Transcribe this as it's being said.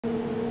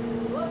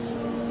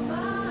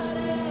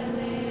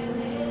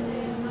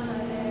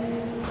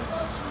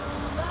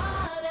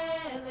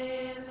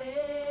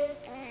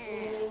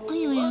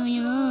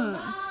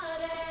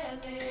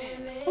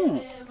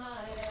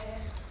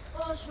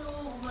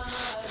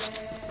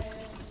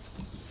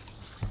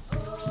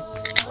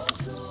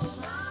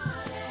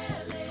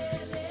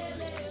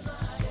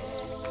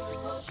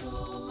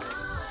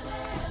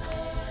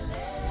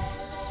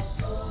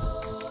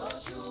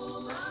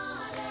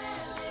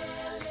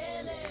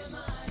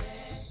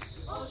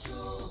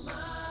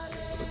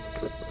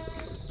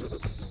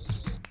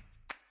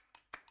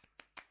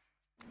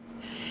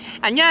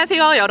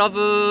안녕하세요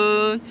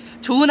여러분,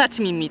 좋은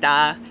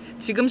아침입니다.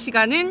 지금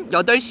시간은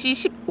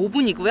 8시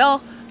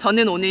 15분이고요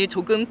저는 오늘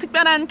조금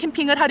특별한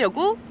캠핑을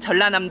하려고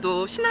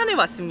전라남도 신안에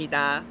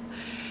왔습니다.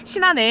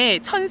 신안의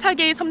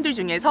 1004개의 섬들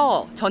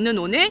중에서 저는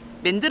오늘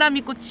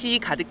맨드라미 꽃이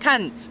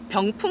가득한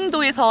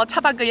병풍도에서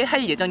차박을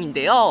할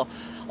예정인데요.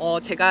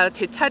 제가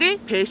제 차를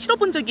배에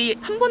실어본 적이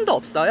한 번도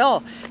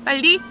없어요.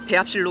 빨리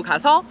대합실로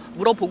가서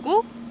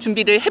물어보고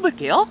준비를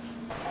해볼게요.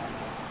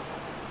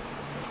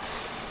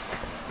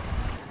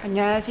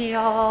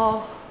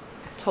 안녕하세요.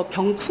 저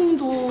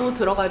병풍도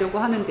들어가려고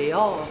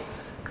하는데요.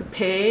 그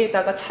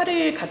배에다가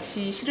차를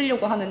같이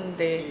실으려고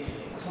하는데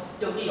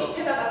여기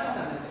옆에다가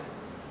세워놨는데.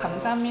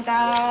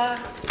 감사합니다.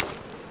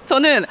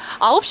 저는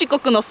 9시 거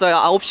끊었어요.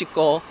 9시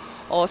거.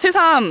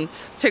 새삼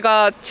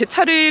제가 제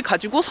차를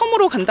가지고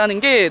섬으로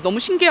간다는 게 너무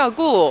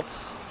신기하고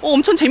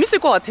엄청 재밌을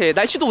것 같아.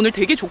 날씨도 오늘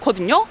되게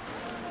좋거든요.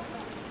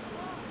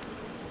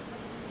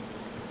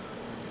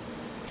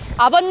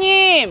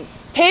 아버님,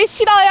 배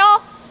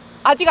실어요?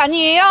 아직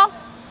아니에요?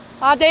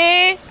 아,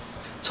 네.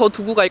 저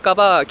두고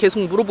갈까봐 계속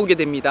물어보게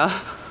됩니다.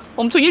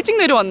 엄청 일찍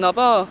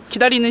내려왔나봐.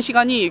 기다리는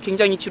시간이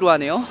굉장히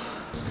지루하네요.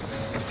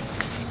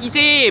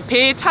 이제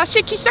배에 차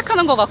싣기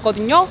시작하는 것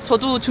같거든요.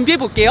 저도 준비해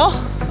볼게요.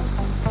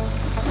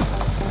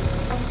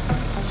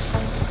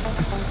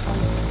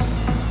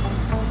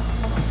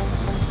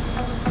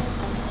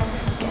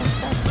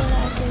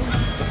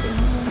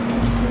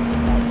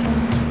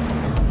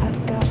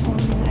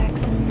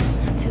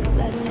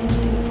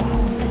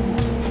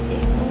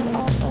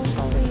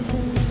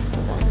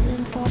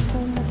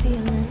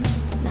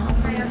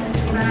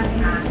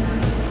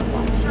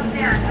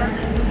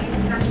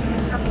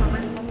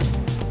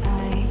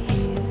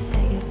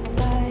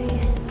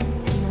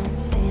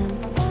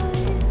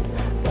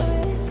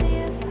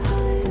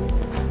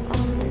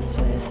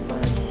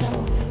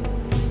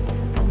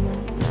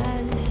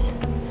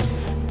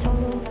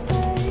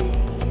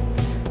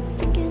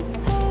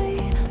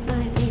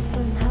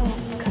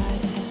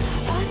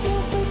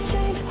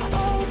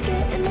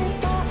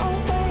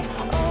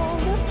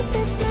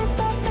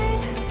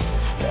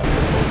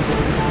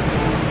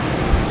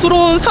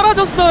 드론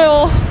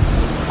사라졌어요.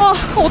 아,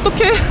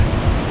 어떡해.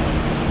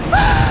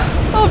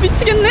 아,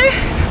 미치겠네.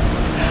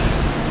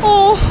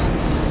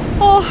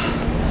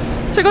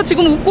 제가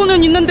지금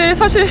웃고는 있는데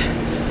사실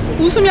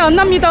웃음이 안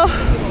납니다.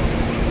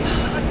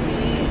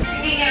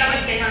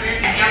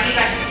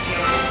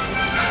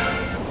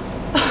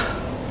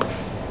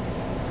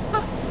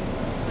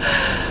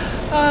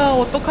 아,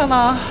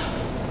 어떡하나.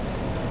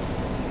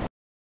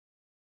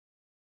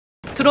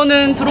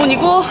 드론은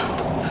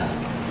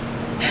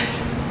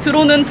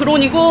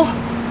드론이고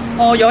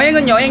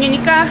여행은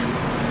여행이니까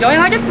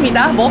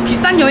여행하겠습니다. 뭐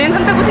비싼 여행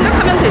한다고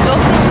생각하면 되죠.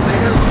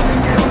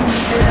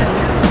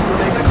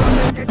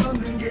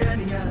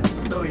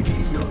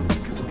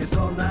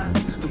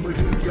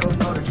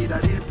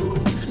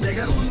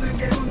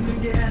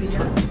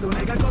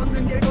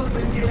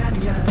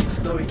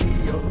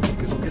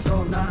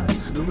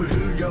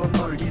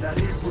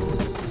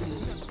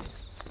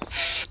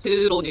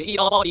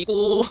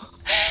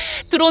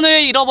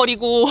 드론을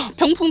잃어버리고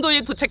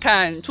병풍도에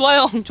도착한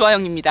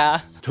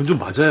조아영입니다. 전 좀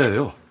맞아야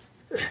해요.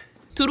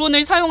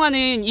 드론을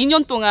사용하는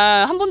 2년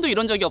동안 한 번도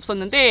이런 적이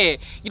없었는데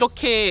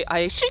이렇게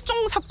아예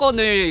실종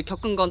사건을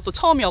겪은 건 또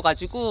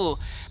처음이어가지고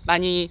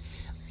많이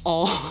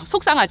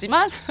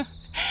속상하지만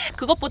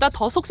그것보다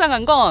더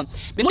속상한 건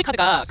메모리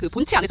카드가 그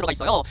본체 안에 들어가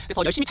있어요.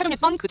 그래서 열심히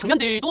촬영했던 그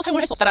장면들도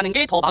사용을 할 수 없다는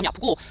게 더 마음이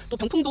아프고, 또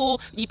병풍도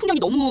이 풍경이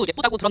너무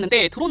예쁘다고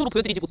들었는데 드론으로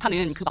보여드리지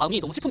못하는 그 마음이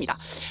너무 슬픕니다.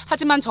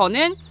 하지만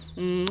저는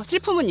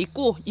슬픔은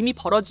있고 이미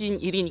벌어진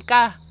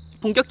일이니까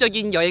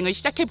본격적인 여행을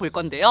시작해 볼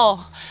건데요.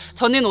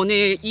 저는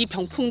오늘 이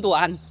병풍도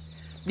안,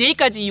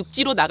 내일까지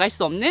육지로 나갈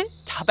수 없는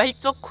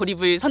자발적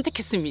고립을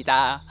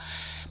선택했습니다.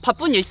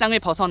 바쁜 일상을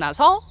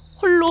벗어나서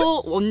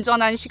홀로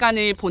온전한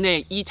시간을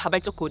보낼 이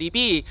자발적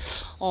고립이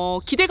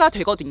기대가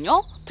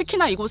되거든요.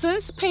 특히나 이곳은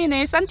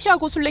스페인의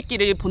산티아고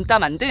순례길을 본따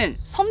만든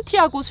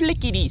섬티아고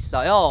순례길이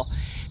있어요.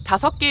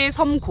 5개의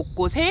섬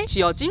곳곳에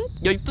지어진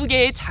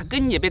 12개의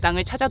작은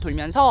예배당을 찾아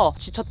돌면서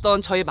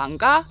지쳤던 저의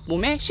마음과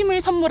몸에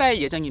쉼을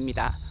선물할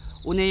예정입니다.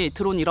 오늘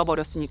드론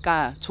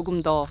잃어버렸으니까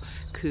조금 더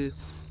그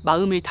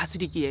마음을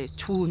다스리기에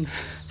좋은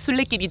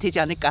순례길이 되지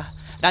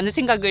않을까라는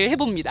생각을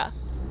해봅니다.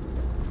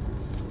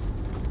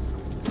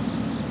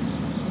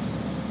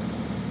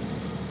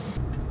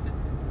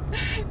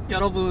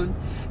 여러분,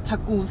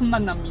 자꾸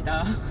웃음만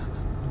납니다.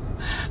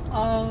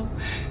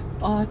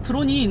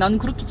 드론이 나는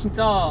그렇게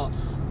진짜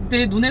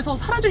내 눈에서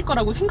사라질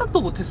거라고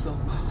생각도 못했어.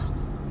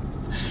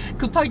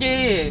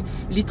 급하게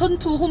리턴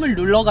투 홈을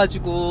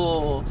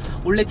눌러가지고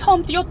원래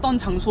처음 띄었던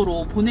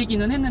장소로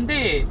보내기는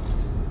했는데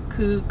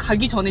그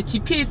가기 전에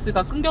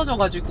GPS가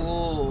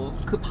끊겨져가지고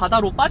그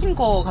바다로 빠진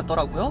거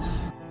같더라고요.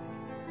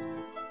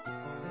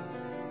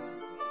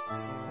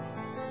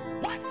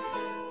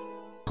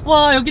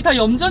 와, 여기 다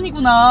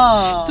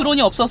염전이구나.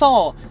 드론이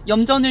없어서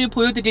염전을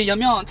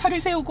보여드리려면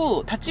차를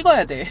세우고 다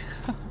찍어야 돼.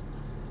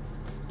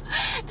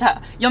 자,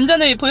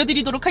 염전을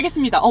보여드리도록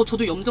하겠습니다.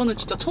 저도 염전은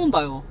진짜 처음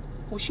봐요.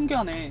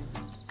 신기하네.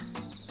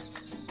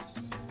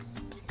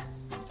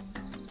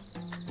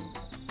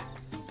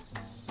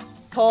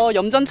 저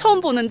염전 처음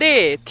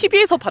보는데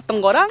TV에서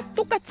봤던 거랑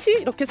똑같이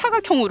이렇게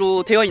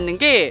사각형으로 되어 있는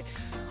게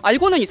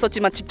알고는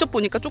있었지만 직접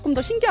보니까 조금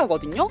더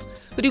신기하거든요.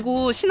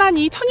 그리고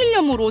신안이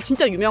천일염으로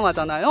진짜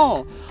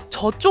유명하잖아요.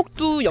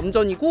 저쪽도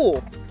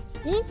염전이고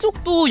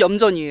이쪽도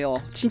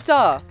염전이에요.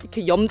 진짜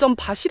이렇게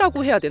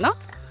염전밭이라고 해야 되나?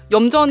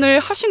 염전을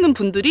하시는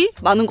분들이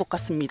많은 것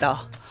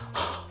같습니다.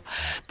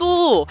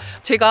 또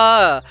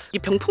제가 이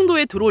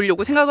병풍도에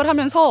들어오려고 생각을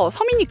하면서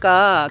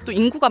섬이니까 또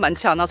인구가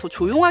많지 않아서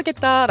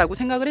조용하겠다라고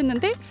생각을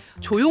했는데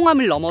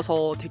조용함을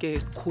넘어서 되게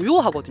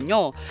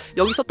고요하거든요.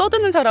 여기서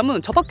떠드는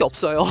사람은 저밖에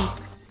없어요.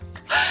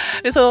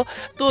 그래서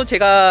또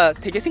제가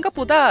되게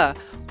생각보다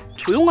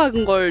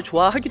조용한 걸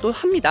좋아하기도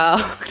합니다.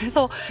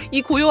 그래서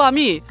이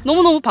고요함이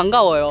너무너무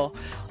반가워요.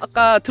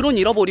 아까 드론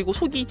잃어버리고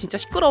속이 진짜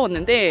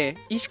시끄러웠는데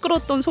이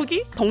시끄러웠던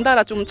속이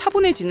덩달아 좀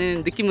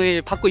차분해지는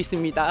느낌을 받고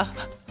있습니다.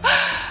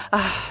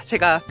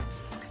 제가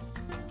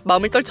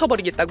마음을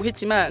떨쳐버리겠다고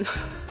했지만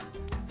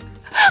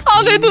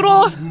내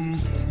드론!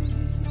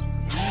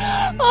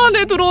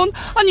 내 드론!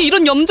 아니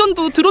이런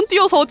염전도 드론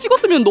띄워서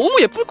찍었으면 너무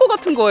예쁠 것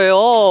같은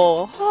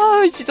거예요.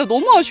 진짜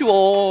너무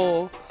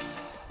아쉬워.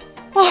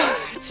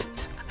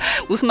 진짜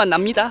웃음만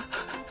납니다.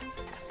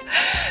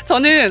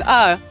 저는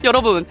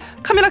여러분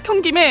카메라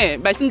켠 김에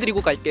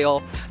말씀드리고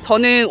갈게요.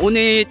 저는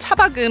오늘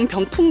차박은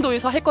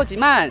병풍도에서 할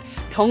거지만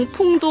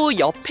병풍도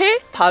옆에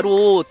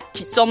바로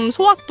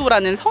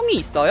기점소학도라는 섬이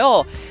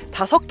있어요.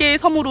 5개의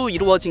섬으로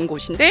이루어진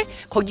곳인데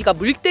거기가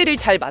물때를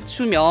잘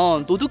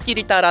맞추면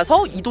노드길을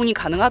따라서 이동이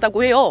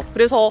가능하다고 해요.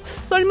 그래서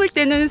썰물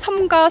때는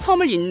섬과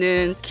섬을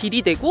잇는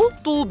길이 되고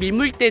또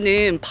밀물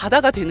때는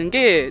바다가 되는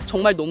게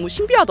정말 너무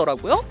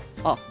신비하더라고요.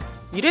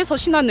 이래서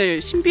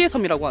신안을 신비의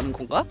섬이라고 하는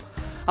건가?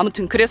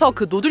 아무튼 그래서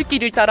그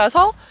노들길을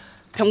따라서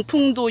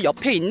병풍도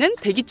옆에 있는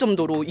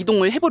대기점도로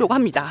이동을 해보려고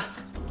합니다.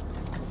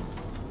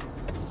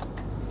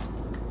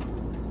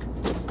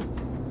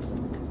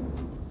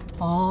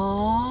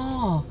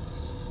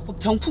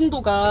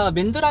 병풍도가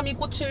맨드라미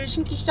꽃을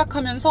심기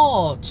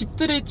시작하면서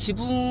집들의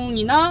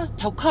지붕이나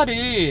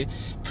벽화를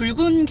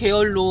붉은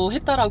계열로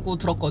했다라고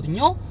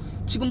들었거든요.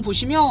 지금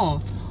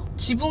보시면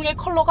지붕의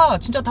컬러가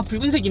진짜 다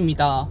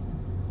붉은색입니다.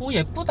 오,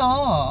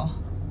 예쁘다.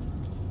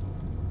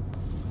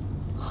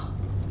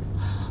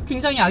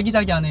 굉장히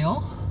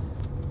아기자기하네요.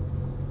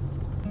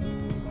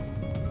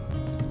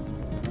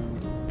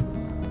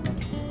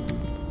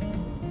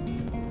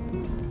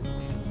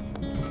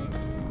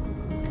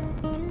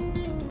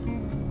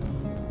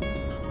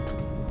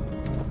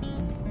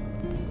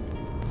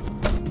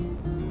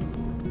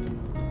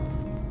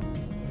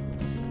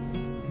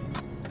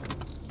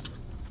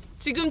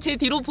 지금 제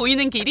뒤로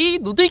보이는 길이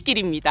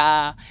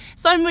노들길입니다.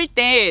 썰물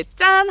때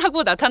짠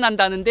하고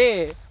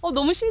나타난다는데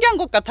너무 신기한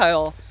것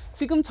같아요.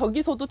 지금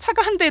저기서도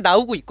차가 한 대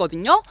나오고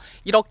있거든요.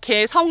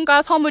 이렇게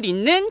섬과 섬을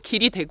잇는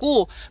길이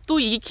되고 또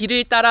이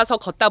길을 따라서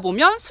걷다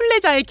보면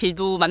순례자의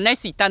길도 만날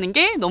수 있다는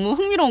게 너무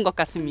흥미로운 것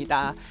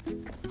같습니다.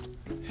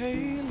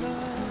 Hey, love,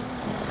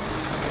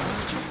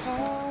 your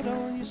heart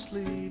on your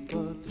sleeve,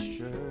 but the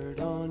shirt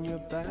on your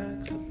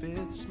back's a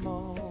bit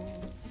small.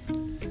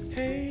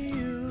 Hey,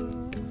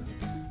 you,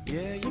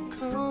 yeah, your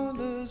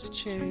colors are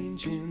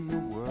changing. The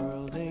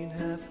world ain't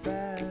half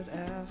bad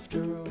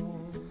after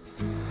all.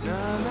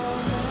 Na na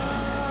na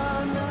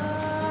na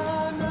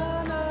na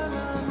na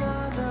na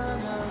na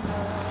na na.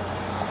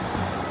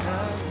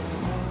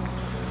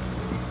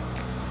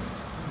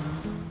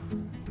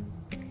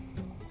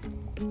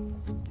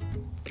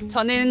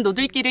 저는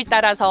노들길을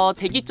따라서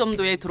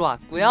대기점도에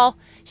들어왔고요.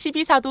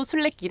 12사도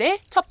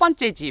순례길의 첫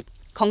번째 집,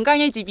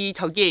 건강의 집이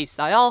저기에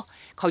있어요.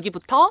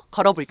 거기부터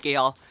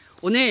걸어볼게요.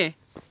 오늘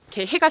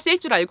이렇게 해가 셀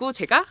줄 알고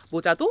제가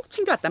모자도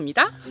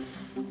챙겨왔답니다.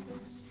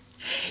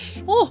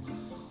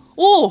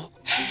 오!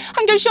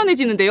 한결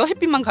시원해지는데요,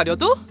 햇빛만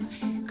가려도?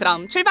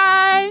 그럼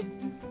출발!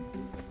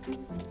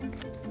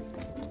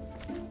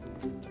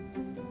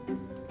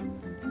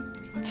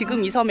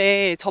 지금 이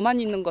섬에 저만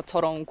있는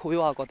것처럼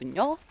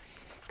고요하거든요.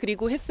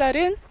 그리고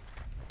햇살은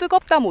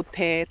뜨겁다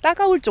못해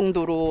따가울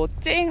정도로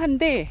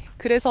쨍한데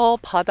그래서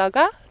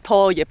바다가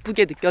더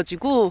예쁘게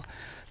느껴지고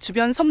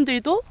주변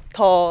섬들도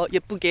더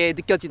예쁘게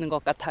느껴지는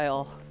것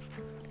같아요.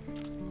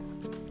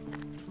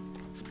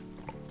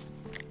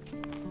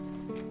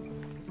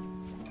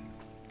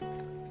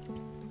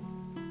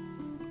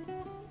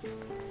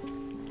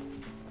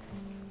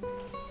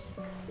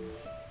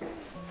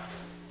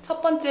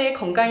 첫 번째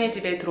건강의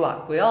집에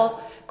들어왔고요.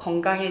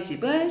 건강의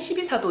집은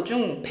 12사도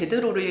중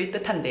베드로를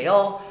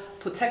뜻한데요.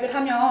 도착을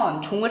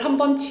하면 종을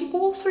한번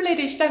치고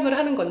순례를 시작을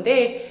하는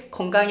건데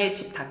건강의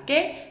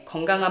집답게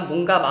건강한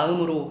몸과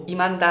마음으로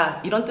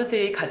임한다 이런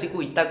뜻을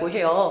가지고 있다고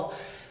해요.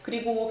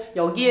 그리고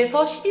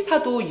여기에서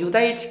 12사도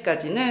유다의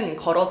집까지는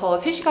걸어서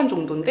 3시간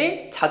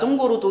정도인데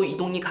자전거로도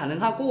이동이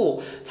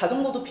가능하고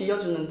자전거도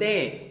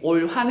빌려주는데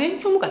올 화는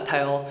휴무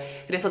같아요.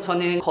 그래서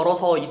저는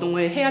걸어서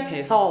이동을 해야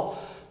돼서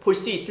볼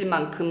수 있을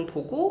만큼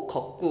보고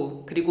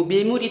걷고 그리고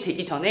밀물이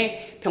되기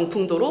전에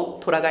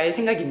병풍도로 돌아갈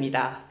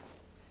생각입니다.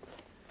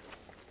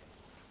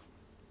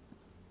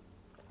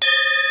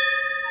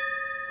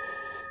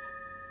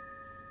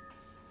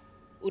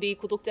 우리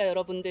구독자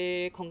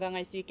여러분들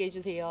건강할 수 있게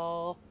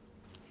해주세요.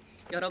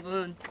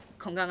 여러분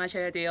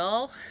건강하셔야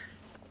돼요.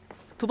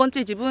 두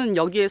번째 집은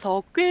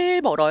여기에서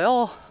꽤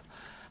멀어요.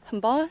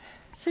 한번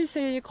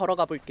슬슬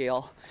걸어가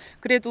볼게요.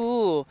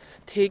 그래도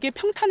되게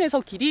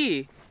평탄해서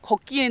길이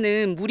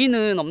걷기에는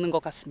무리는 없는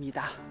것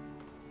같습니다.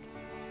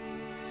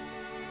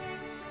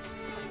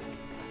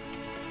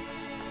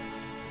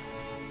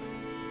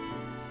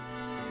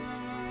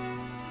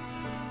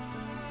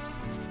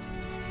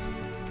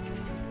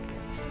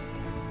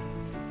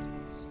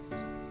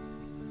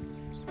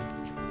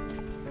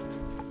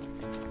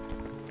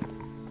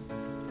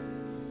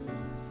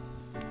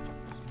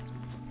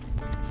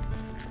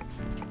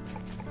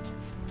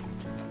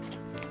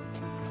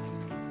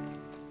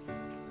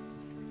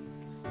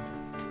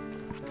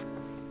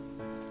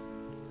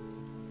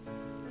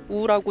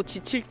 우울하고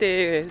지칠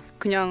때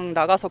그냥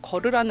나가서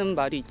걸으라는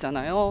말이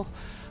있잖아요.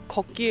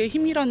 걷기에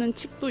힘이라는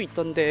책도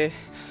있던데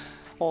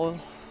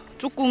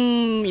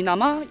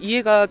조금이나마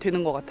이해가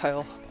되는 것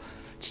같아요.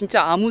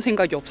 진짜 아무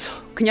생각이 없어.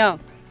 그냥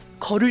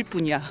걸을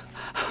뿐이야.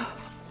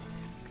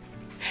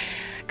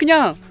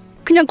 그냥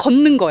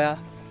걷는 거야.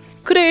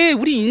 그래,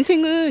 우리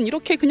인생은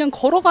이렇게 그냥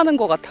걸어가는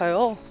것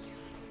같아요.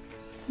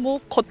 뭐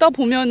걷다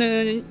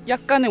보면은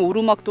약간의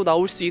오르막도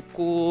나올 수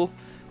있고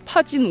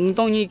파진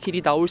웅덩이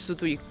길이 나올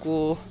수도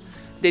있고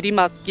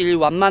내리막길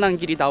완만한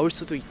길이 나올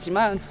수도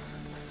있지만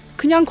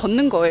그냥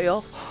걷는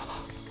거예요.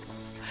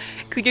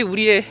 그게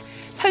우리의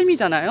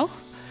삶이잖아요.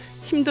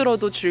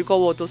 힘들어도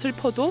즐거워도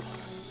슬퍼도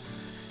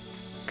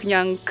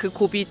그냥 그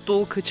고비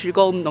또 그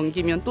즐거움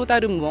넘기면 또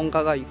다른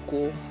무언가가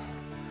있고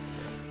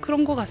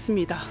그런 것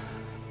같습니다.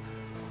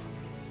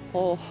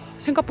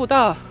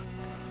 생각보다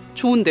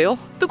좋은데요.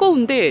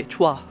 뜨거운데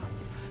좋아.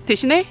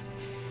 대신에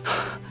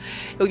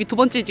여기 두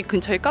번째 집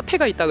근처에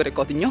카페가 있다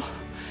그랬거든요.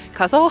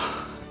 가서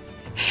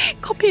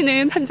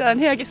커피는 한잔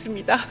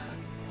해야겠습니다.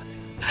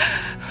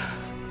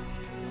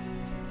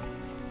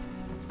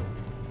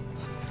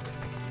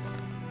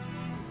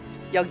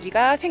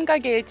 여기가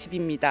생각의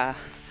집입니다.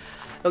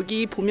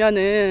 여기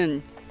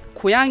보면은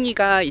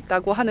고양이가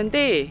있다고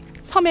하는데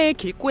섬에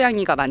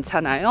길고양이가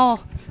많잖아요.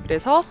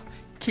 그래서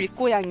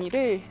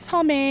길고양이를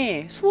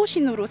섬의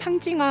수호신으로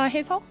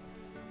상징화해서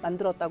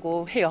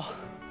만들었다고 해요.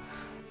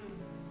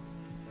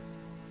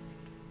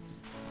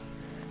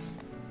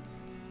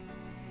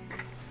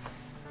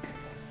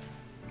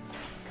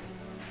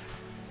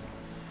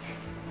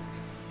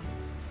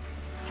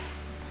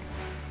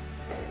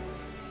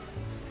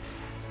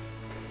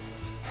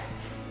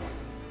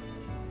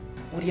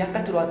 우리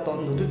아까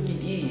들어왔던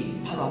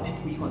노들길이 바로 앞에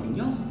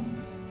보이거든요.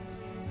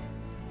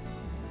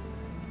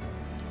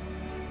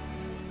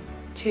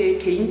 제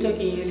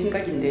개인적인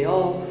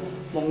생각인데요.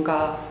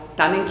 뭔가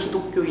나는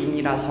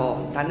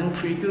기독교인이라서 나는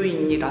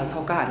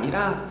불교인이라서가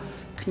아니라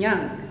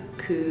그냥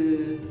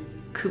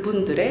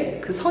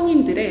그분들의 그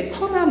선인들의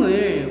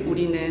선함을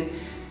우리는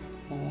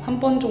한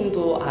번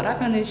정도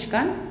알아가는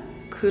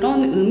시간?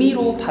 그런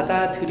의미로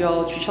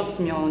받아들여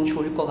주셨으면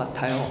좋을 것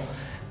같아요.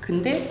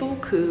 근데 또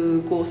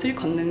그곳을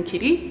걷는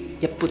길이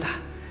예쁘다.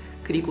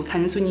 그리고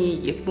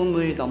단순히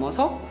예쁨을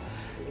넘어서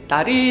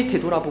나를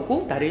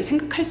되돌아보고 나를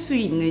생각할 수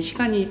있는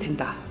시간이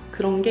된다.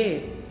 그런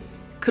게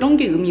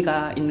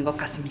의미가 있는 것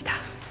같습니다.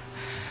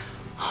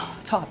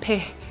 저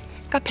앞에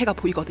카페가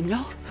보이거든요.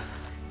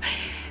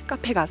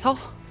 카페 가서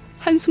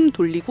한숨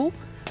돌리고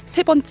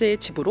세 번째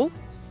집으로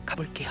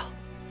가볼게요.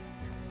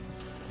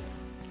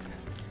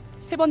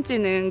 세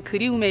번째는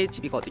그리움의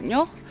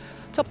집이거든요.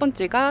 첫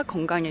번째가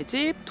건강의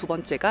집, 두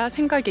번째가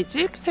생각의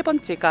집, 세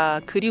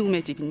번째가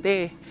그리움의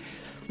집인데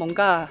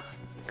뭔가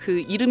그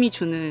이름이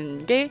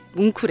주는 게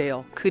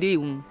뭉클해요.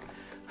 그리움.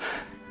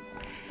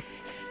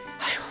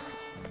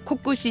 아휴,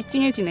 코끝이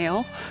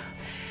찡해지네요.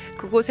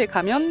 그곳에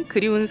가면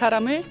그리운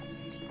사람을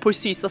볼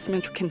수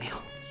있었으면 좋겠네요.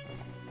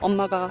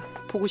 엄마가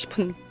보고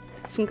싶은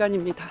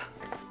순간입니다.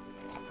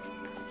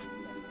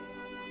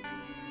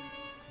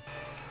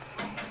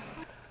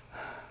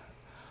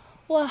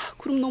 와,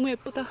 구름 너무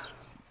예쁘다.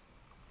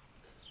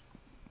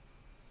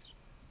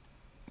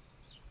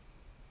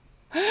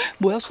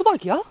 뭐야,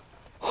 수박이야?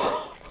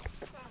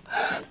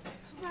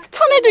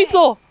 참외도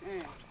있어.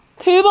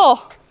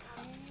 대박.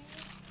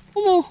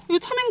 어머, 이거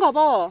참외인가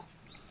봐.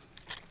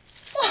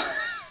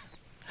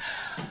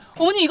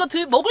 어머니, 이거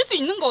먹을 수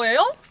있는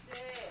거예요?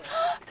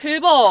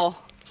 대박.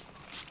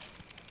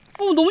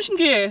 어머, 너무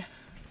신기해.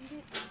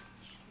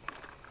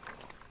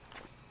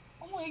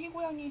 어머, 애기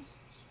고양이.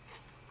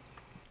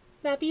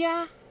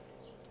 나비야.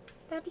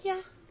 나비야.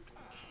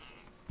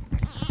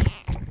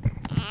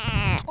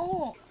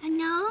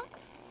 안녕.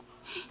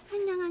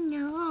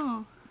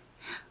 안녕.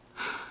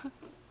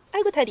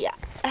 아이고, 다리야.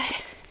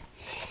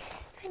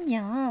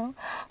 안녕.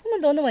 어머,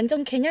 너는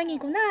완전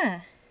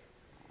개냥이구나.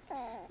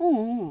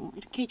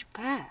 이렇게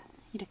해줄까?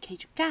 이렇게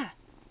해줄까?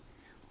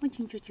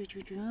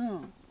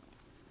 쭈쭈쭈쭈쭈.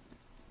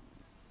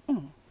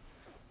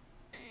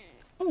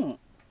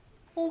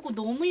 이거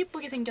너무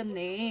예쁘게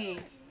생겼네.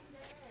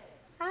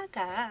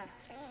 아가.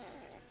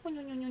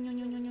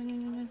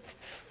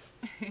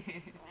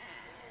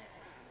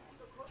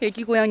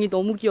 애기 고양이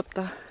너무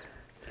귀엽다.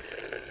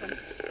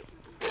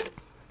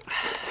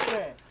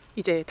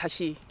 이제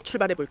다시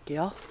출발해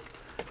볼게요.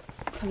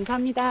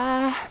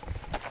 감사합니다.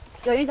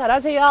 여행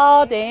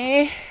잘하세요.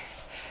 네.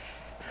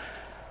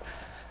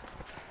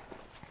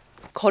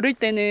 걸을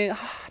때는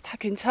다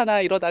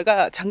괜찮아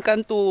이러다가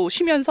잠깐 또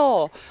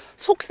쉬면서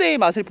속세의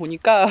맛을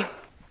보니까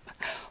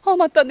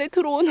맞다, 내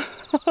드론.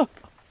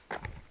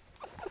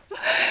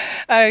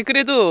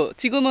 그래도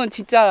지금은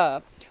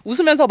진짜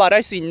웃으면서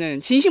말할 수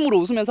있는, 진심으로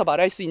웃으면서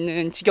말할 수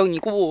있는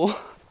지경이고.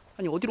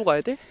 아니, 어디로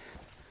가야 돼?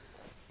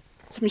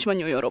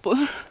 잠시만요, 여러분.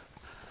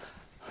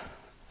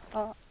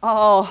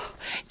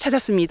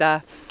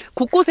 찾았습니다.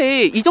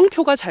 곳곳에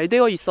이정표가 잘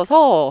되어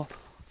있어서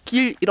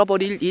길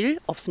잃어버릴 일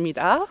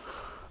없습니다.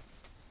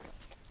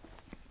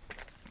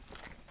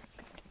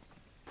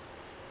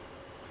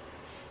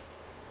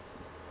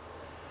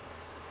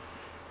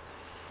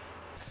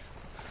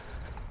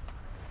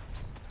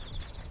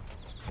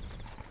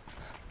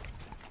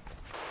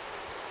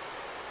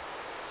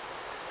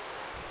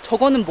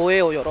 저거는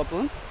뭐예요,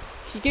 여러분?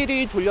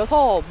 기계를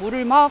돌려서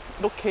물을 막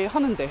이렇게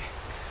하는데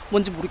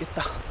뭔지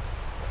모르겠다.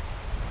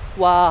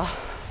 와,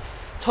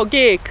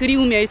 저게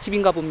그리움의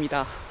집인가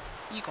봅니다.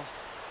 이거.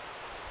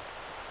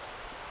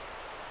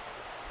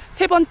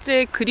 세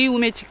번째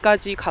그리움의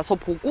집까지 가서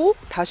보고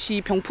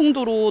다시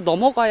병풍도로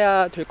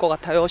넘어가야 될 것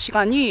같아요,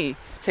 시간이.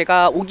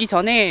 제가 오기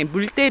전에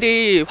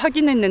물때를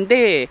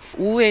확인했는데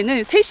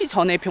오후에는 3시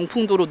전에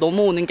병풍도로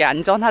넘어오는 게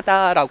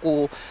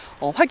안전하다라고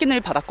확인을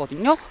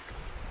받았거든요.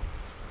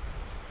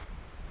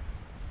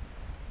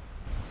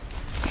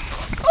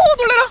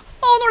 놀래라.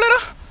 놀래라.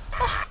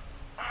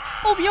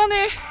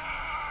 미안해.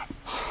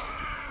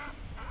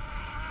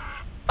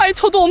 아니,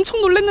 저도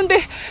엄청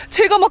놀랬는데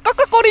제가 막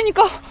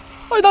깍깍거리니까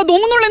나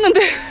너무 놀랬는데.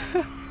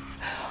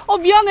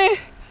 미안해.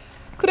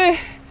 그래,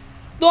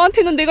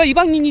 너한테는 내가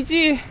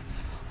이방인이지.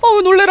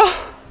 놀래라.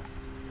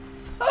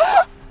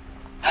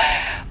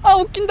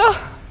 웃긴다.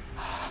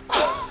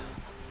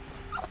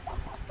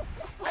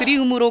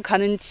 그리움으로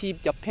가는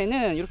집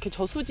옆에는 이렇게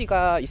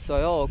저수지가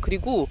있어요.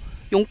 그리고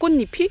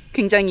용꽃잎이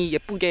굉장히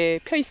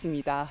예쁘게 펴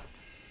있습니다.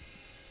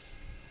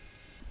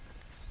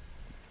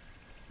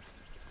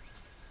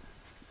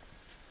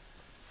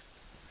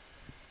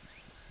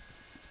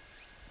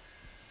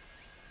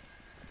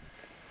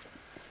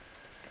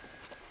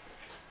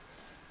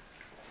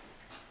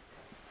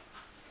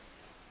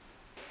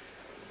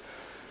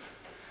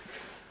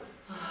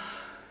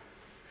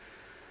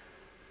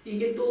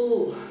 이게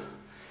또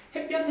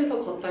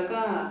햇볕에서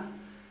걷다가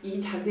이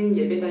작은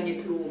예배당에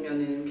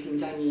들어오면은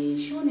굉장히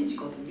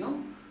시원해지거든요.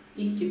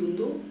 이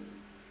기분도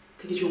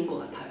되게 좋은 것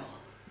같아요.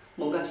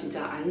 뭔가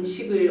진짜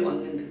안식을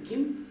얻는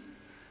느낌?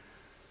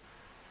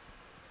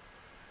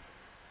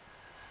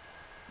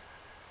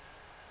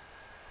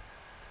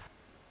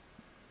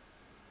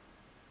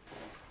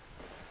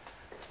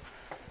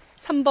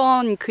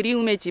 (3번)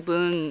 그리움의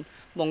집은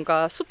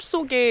뭔가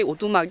숲속의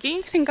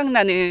오두막이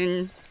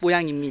생각나는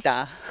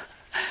모양입니다.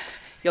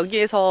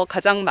 여기에서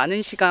가장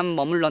많은 시간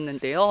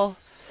머물렀는데요.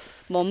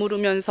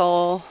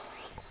 머무르면서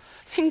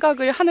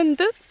생각을 하는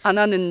듯 안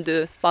하는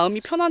듯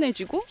마음이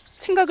편안해지고,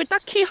 생각을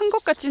딱히 한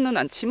것 같지는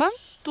않지만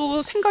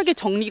또 생각의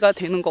정리가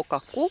되는 것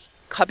같고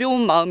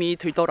가벼운 마음이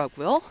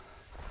들더라고요.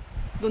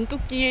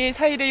 논두끼의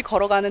사이를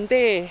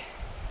걸어가는데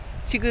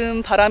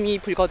지금 바람이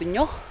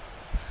불거든요.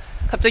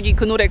 갑자기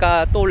그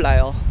노래가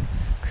떠올라요.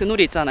 그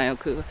노래 있잖아요.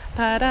 그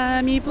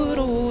바람이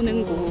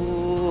불어오는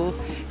곳,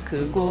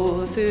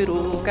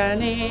 그곳으로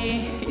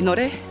가네. 이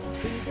노래.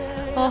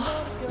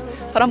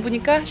 바람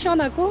부니까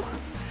시원하고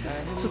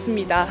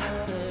좋습니다.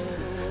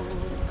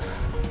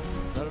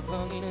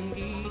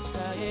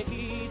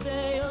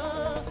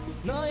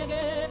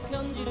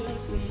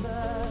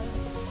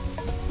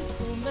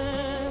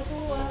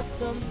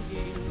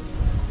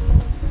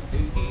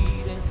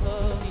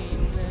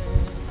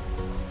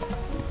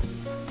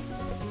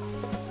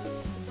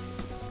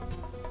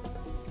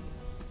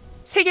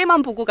 세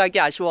개만 보고 가기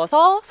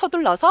아쉬워서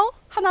서둘러서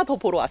하나 더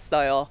보러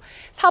왔어요.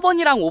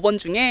 4번이랑 5번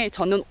중에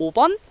저는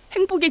 5번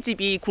행복의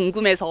집이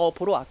궁금해서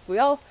보러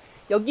왔고요.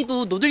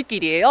 여기도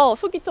노들길이에요.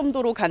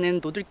 소기점도로 가는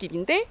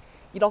노들길인데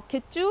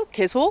이렇게 쭉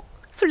계속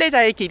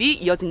순례자의 길이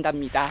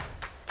이어진답니다.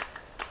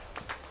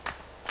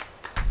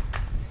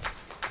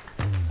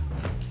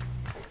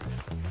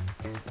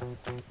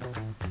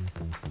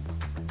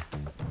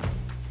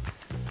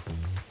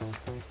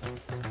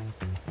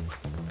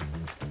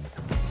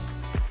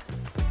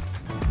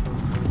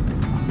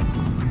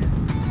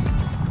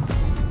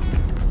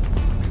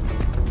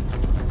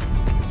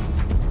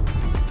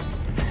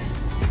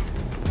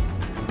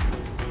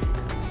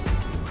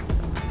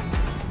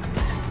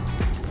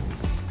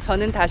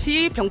 저는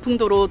다시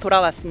병풍도로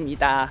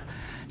돌아왔습니다.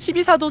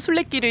 12사도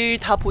순례길을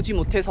다 보지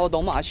못해서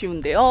너무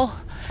아쉬운데요.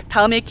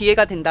 다음에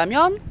기회가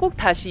된다면 꼭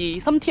다시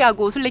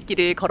섬티아고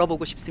순례길을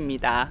걸어보고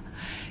싶습니다.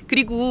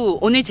 그리고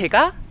오늘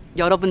제가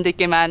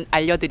여러분들께만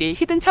알려드릴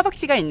히든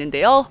차박지가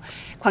있는데요.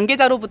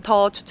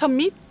 관계자로부터 추천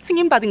및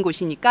승인받은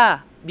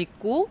곳이니까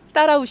믿고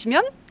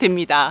따라오시면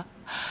됩니다.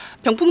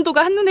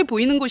 병풍도가 한눈에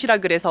보이는 곳이라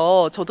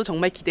그래서 저도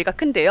정말 기대가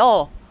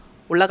큰데요.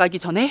 올라가기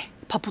전에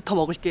밥부터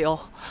먹을게요.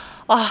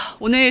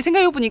 오늘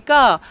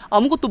생각해보니까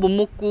아무것도 못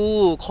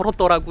먹고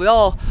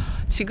걸었더라고요.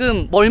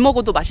 지금 뭘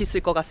먹어도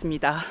맛있을 것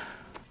같습니다.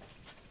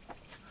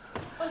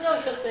 혼자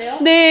오셨어요?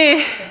 네,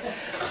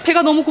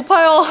 배가 너무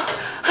고파요.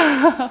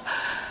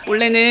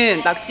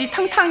 원래는 낙지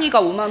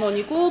탕탕이가 5만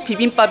원이고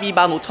비빔밥이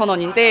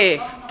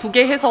 15,000원인데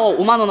 2개 해서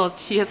 5만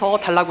원어치 해서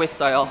달라고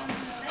했어요.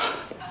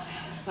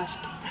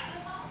 맛있겠다.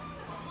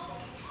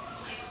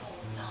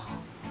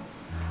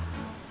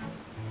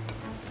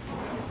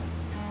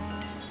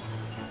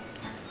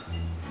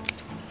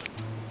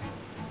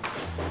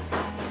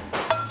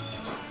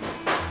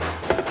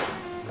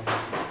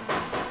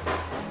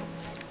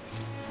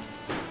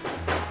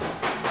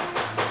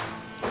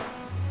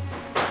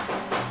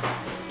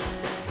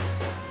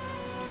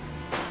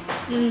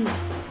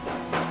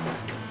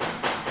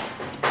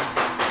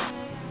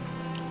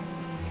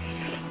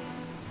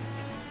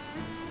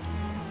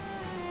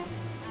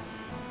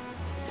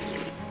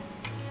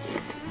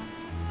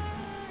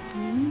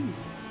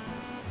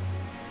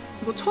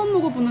 이거 처음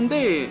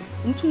먹어보는데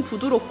엄청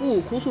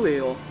부드럽고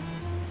고소해요.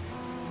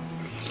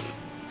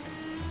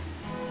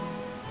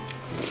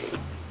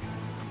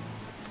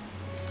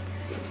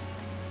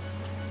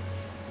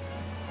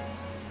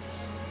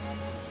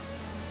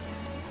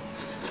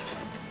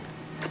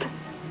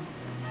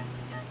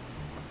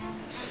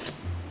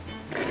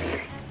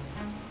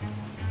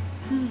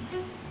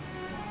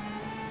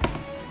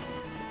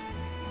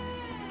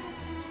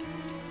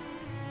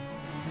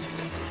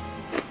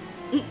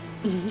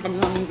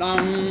 감사합니다.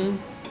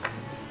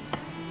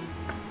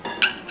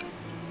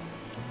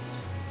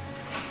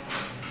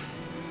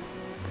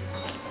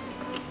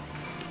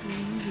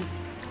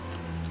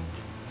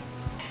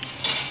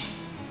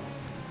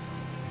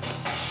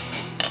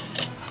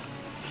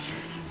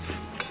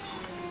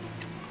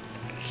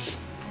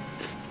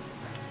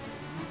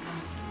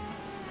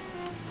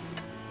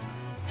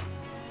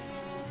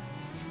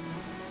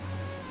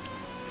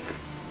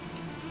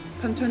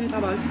 반찬이 다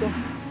맛있어.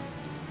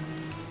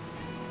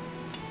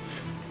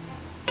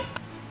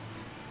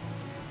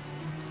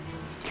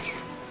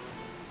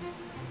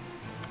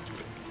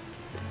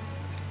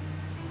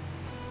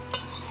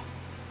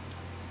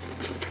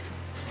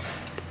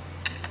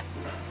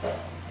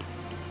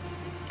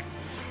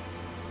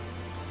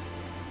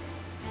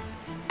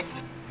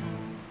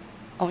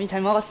 어머니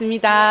잘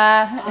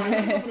먹었습니다.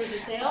 현금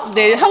부르주세요.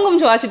 네, 현금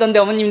좋아하시던데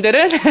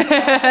어머님들은.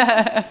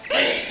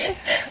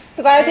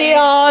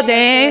 수고하세요.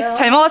 네,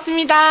 잘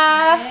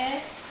먹었습니다.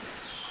 네.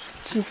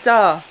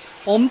 진짜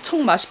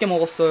엄청 맛있게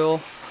먹었어요.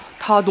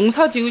 다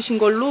농사 지으신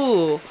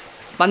걸로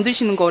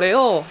만드시는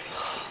거래요.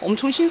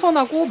 엄청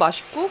신선하고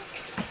맛있고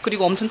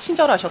그리고 엄청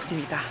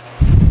친절하셨습니다.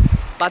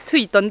 마트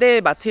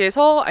있던데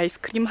마트에서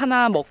아이스크림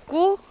하나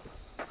먹고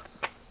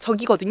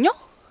저기거든요?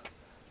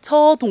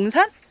 저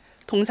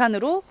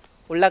동산으로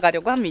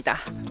올라가려고 합니다.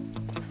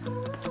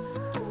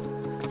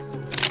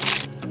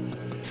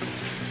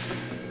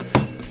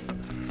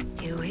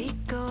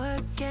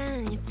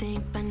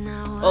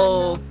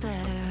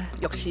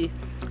 역시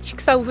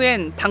식사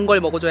후엔 단 걸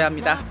먹어줘야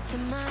합니다.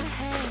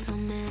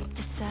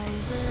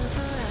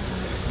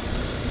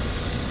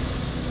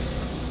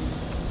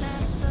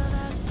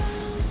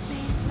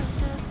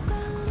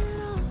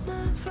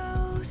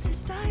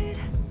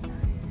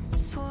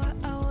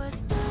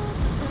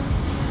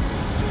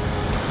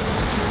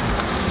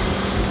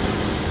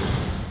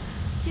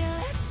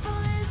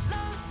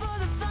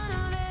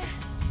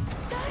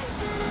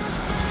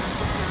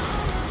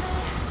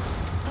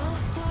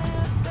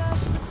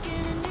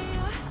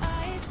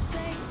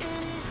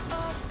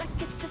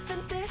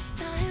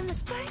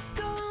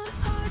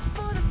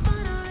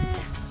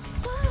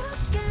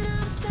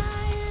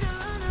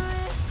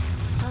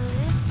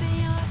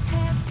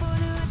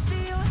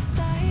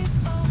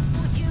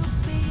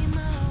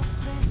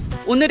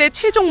 오늘의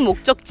최종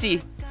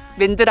목적지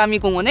맨드라미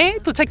공원에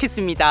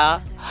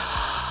도착했습니다.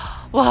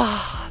 와,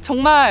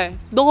 정말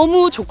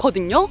너무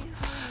좋거든요.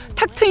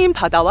 탁 트인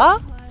바다와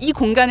이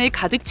공간을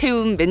가득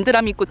채운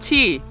맨드라미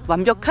꽃이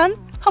완벽한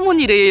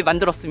하모니를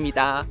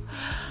만들었습니다.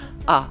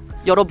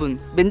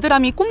 여러분,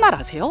 맨드라미 꽃말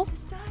아세요?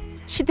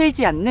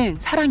 시들지 않는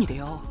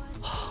사랑이래요.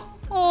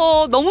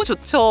 너무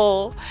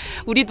좋죠.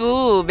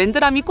 우리도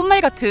맨드라미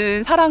꽃말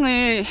같은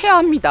사랑을 해야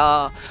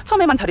합니다.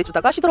 처음에만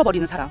잘해주다가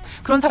시들어버리는 사랑,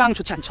 그런 사랑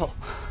좋지 않죠.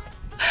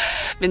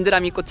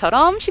 맨드라미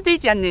꽃처럼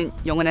시들지 않는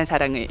영원한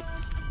사랑을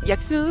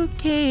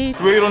약속해.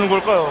 왜 이러는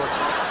걸까요?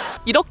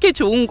 이렇게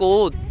좋은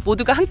곳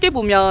모두가 함께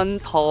보면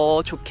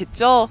더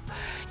좋겠죠.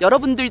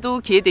 여러분들도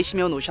기회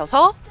되시면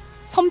오셔서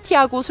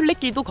섬티아고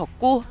순례길도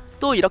걷고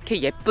또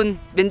이렇게 예쁜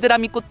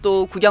맨드라미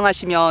꽃도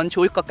구경하시면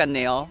좋을 것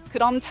같네요.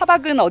 그럼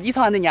차박은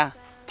어디서 하느냐?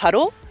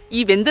 바로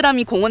이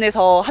맨드라미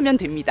공원에서 하면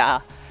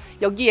됩니다.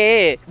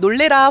 여기에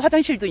놀래라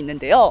화장실도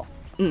있는데요.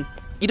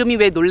 이름이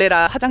왜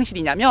놀래라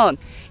화장실이냐면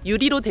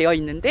유리로 되어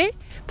있는데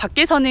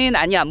밖에서는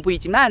안이 안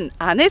보이지만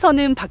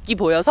안에서는 밖이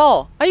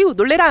보여서 아유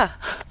놀래라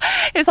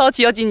해서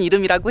지어진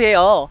이름이라고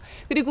해요.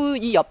 그리고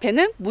이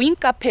옆에는 무인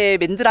카페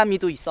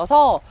맨드라미도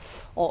있어서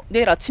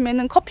내일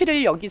아침에는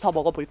커피를 여기서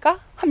먹어볼까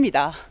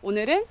합니다.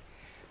 오늘은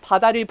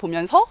바다를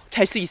보면서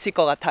잘 수 있을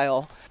것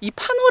같아요. 이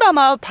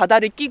파노라마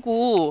바다를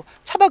끼고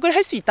차박을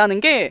할 수 있다는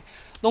게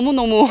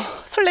너무너무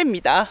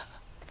설렙니다.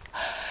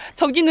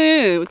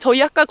 저기는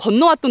저희 아까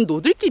건너왔던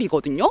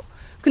노들길이거든요.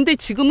 근데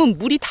지금은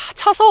물이 다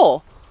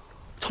차서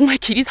정말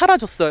길이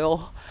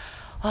사라졌어요.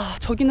 아,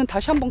 저기는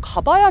다시 한번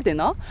가봐야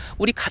되나?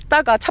 우리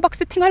갔다가 차박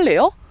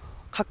세팅할래요?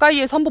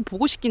 가까이에서 한번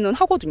보고 싶기는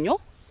하거든요.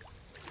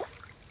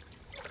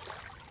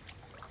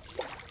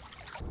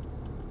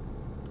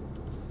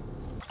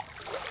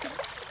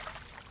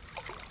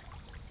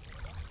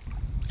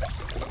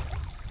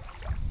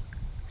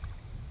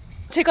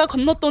 제가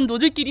건넜던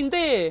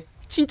노들길인데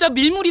진짜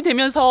밀물이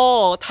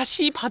되면서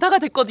다시 바다가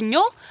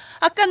됐거든요.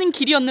 아까는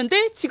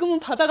길이었는데 지금은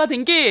바다가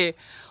된 게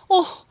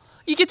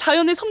이게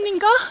자연의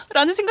섭리인가?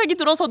 라는 생각이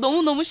들어서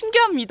너무너무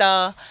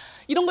신기합니다.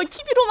 이런 걸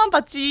TV로만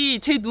봤지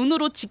제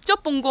눈으로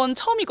직접 본 건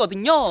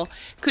처음이거든요.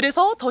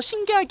 그래서 더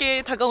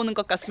신기하게 다가오는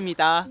것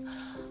같습니다.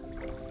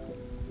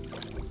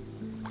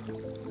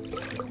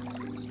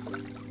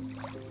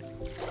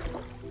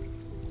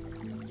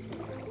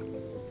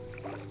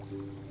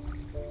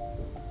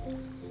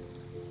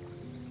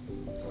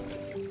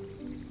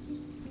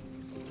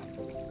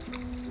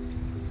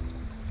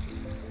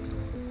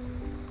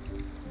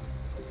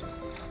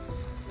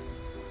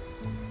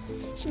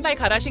 신발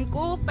갈아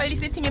신고 빨리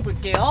세팅해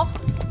볼게요.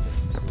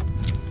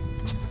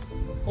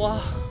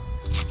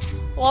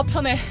 와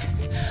편해.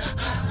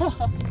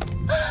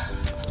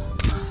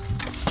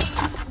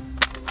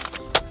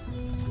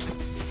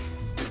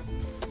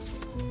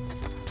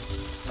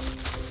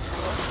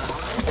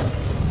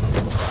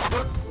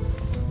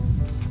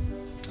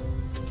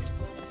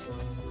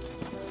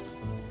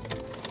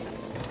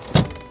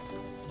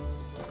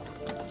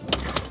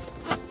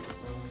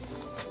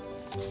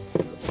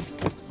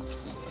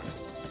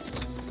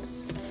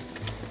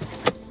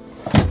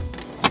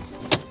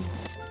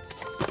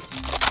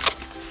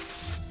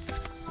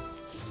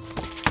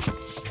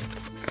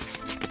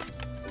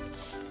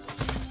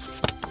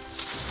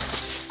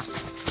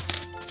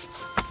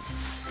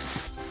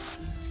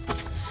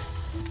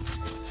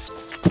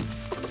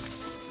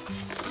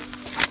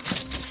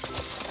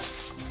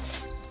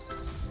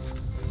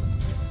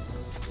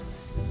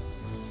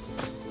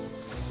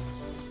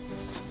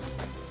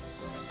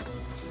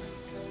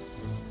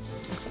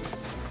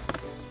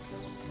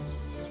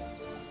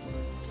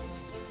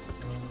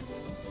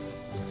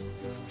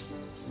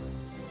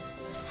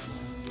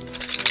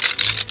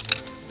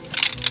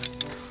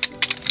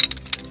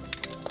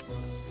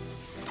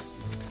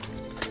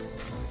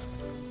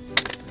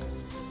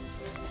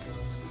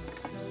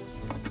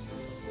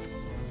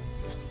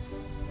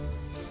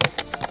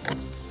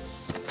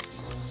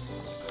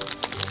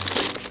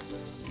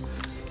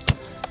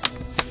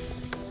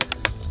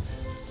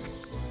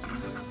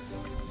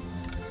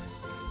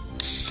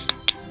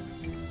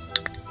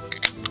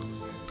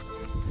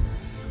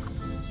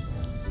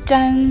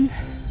 짠!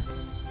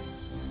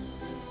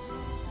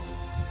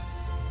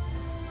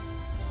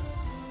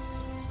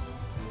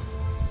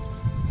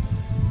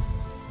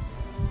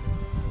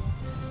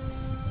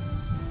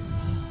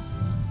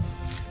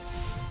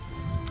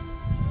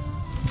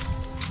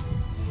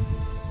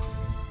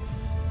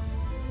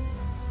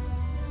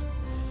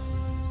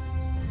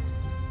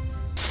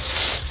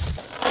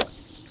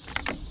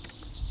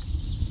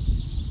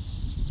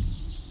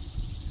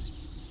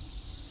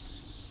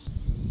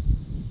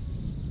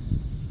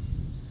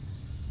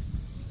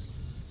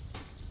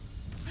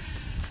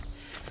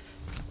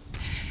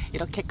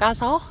 이렇게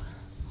까서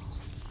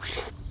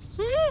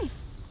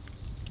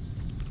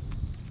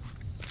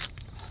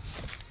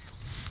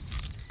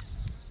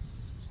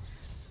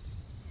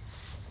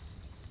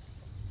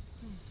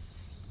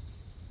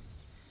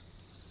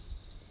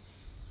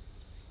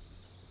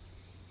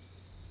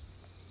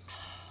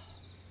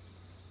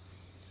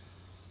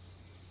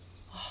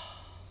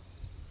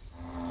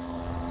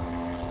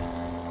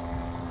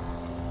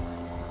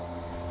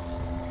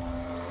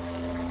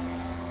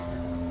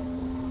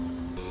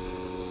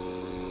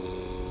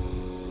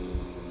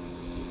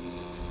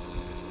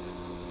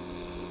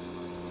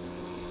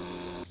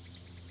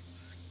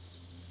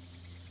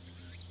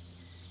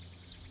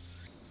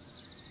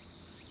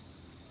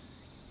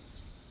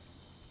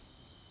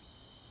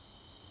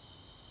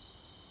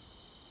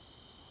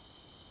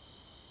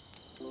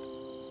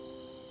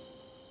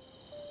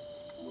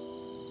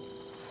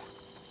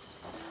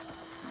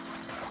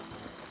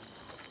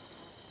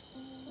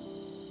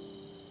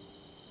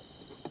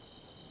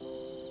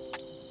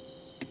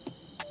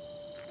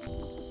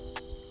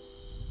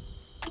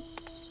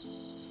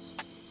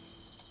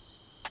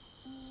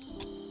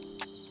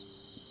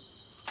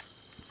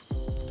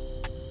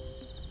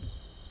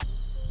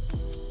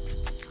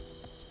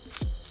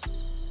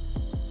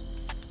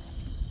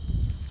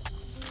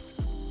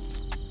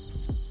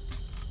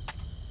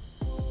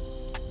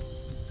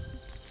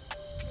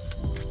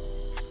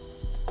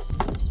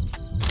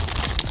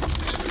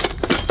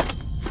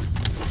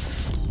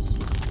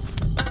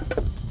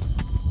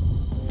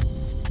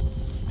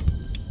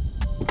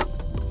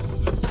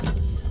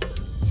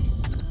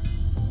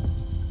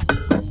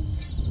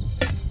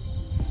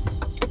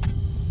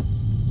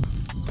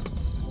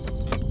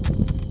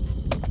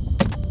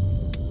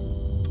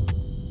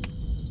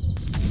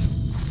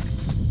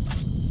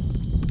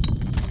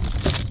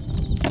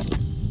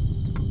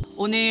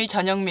오늘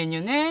저녁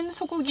메뉴는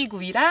소고기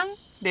구이랑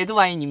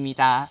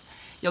레드와인입니다.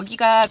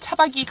 여기가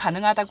차박이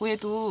가능하다고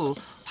해도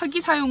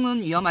화기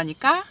사용은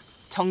위험하니까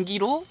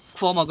전기로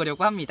구워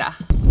먹으려고 합니다.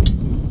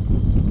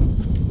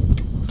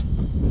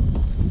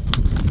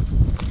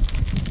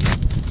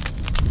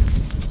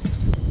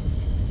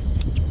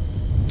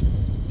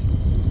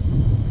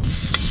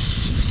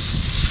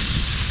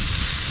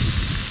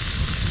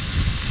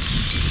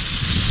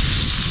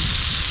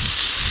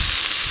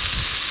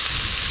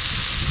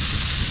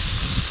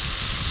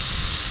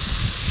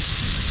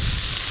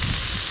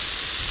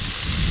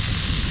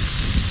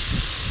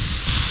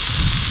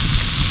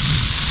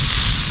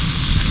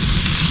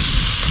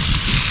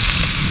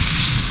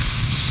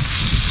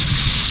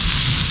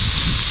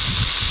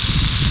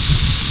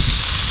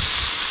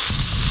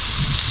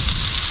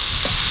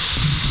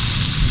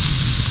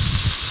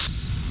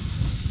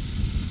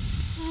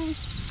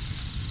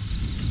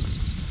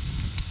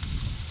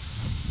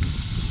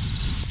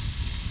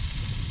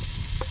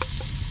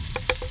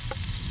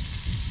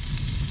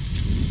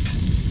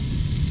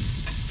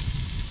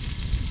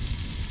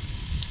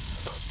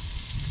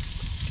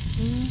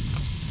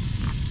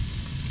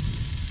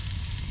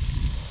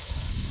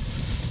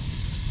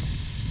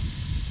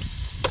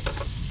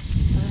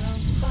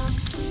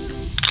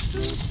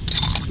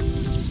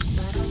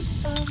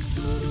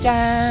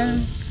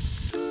 짠!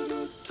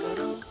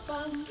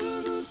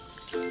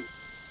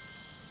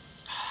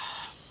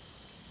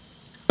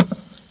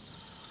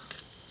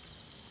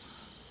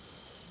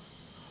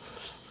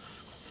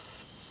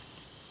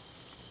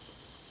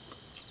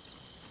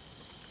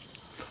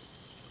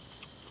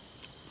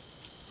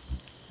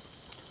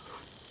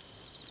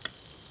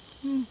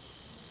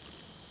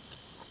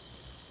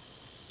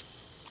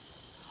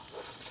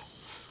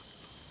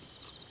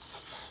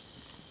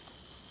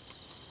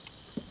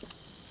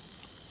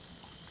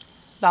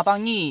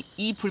 나방이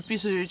이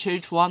불빛을 제일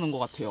좋아하는 것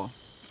같아요.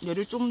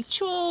 얘를 좀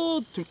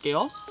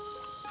치워둘게요.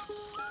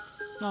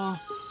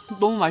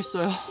 너무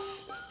맛있어요.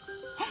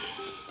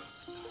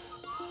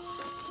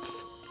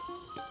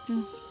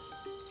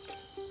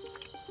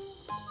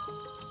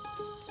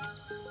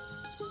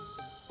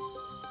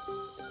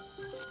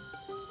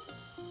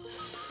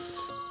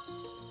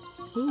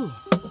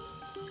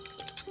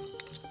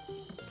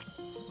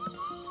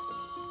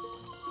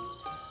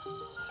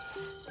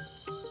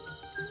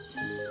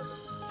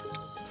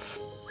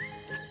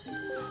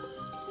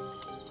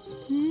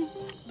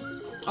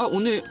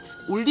 오늘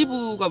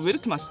올리브가 왜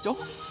이렇게 맛있죠?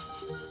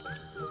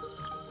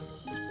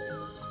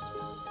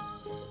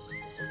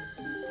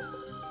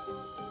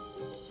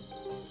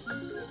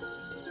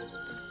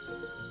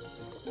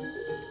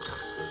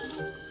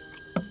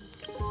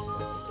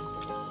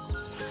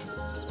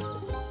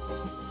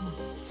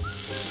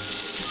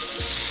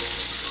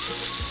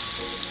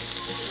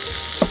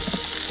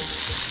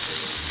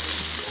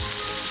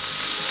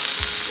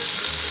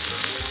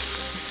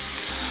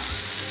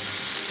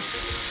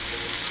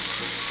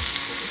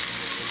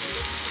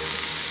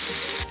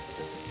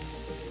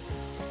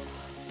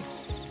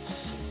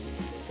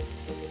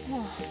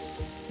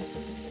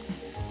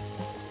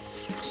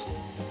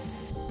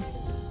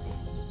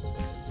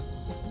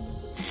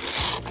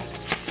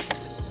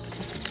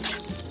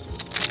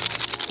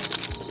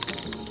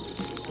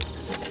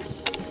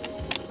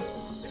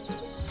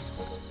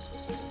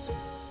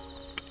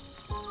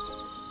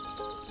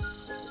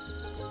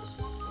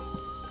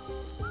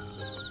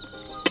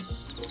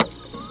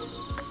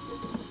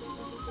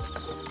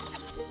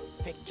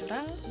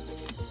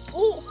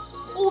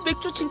 오,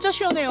 맥주 진짜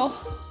시원해요.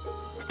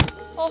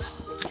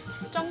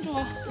 짱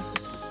좋아.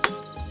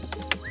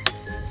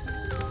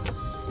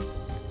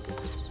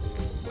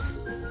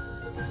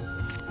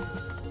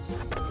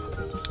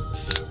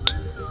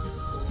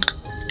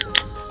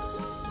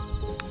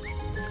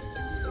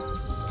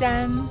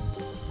 짠.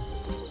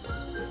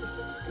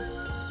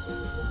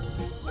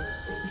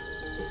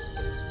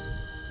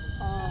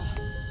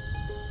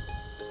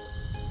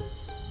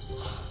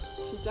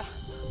 진짜.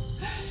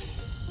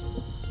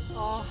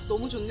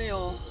 너무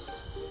좋네요.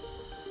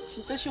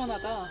 진짜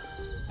시원하다.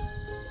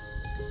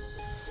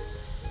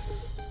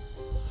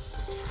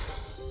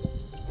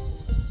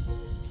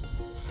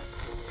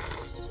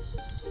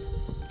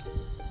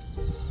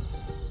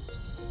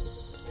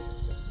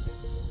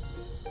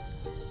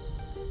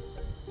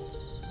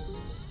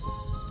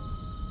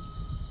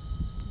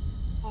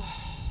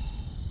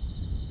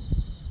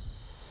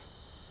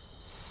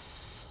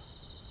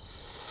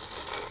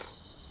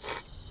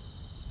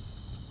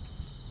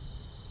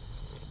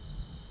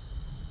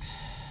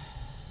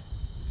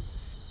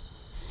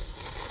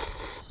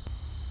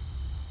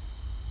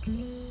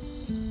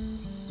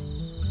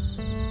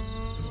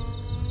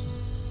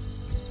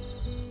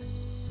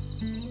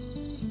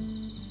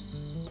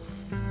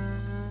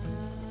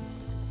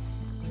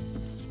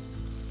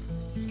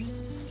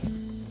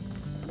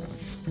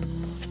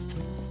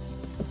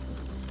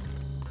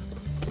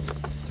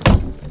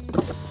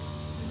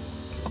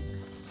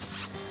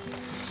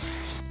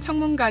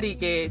 창문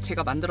가리개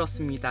제가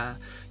만들었습니다.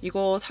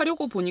 이거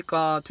사려고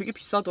보니까 되게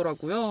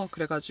비싸더라고요.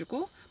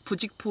 그래가지고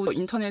부직포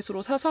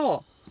인터넷으로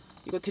사서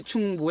이거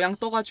대충 모양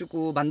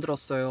떠가지고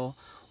만들었어요.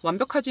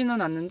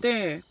 완벽하지는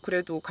않는데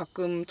그래도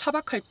가끔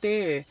차박할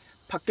때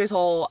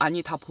밖에서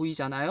안이 다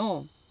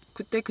보이잖아요.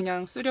 그때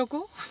그냥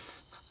쓰려고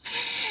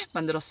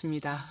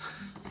만들었습니다.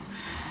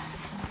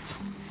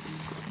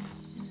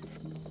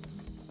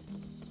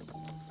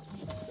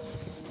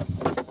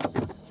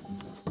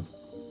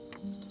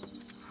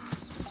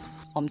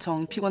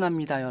 엄청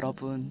피곤합니다,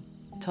 여러분.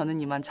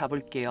 저는 이만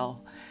자볼게요.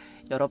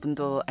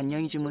 여러분도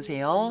안녕히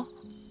주무세요.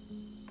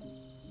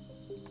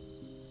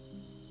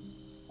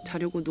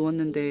 자려고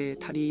누웠는데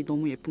달이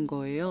너무 예쁜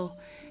거예요.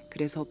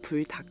 그래서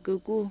불 다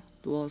끄고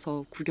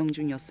누워서 구경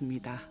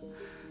중이었습니다.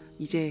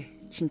 이제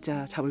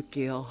진짜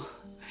자볼게요.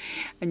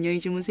 안녕히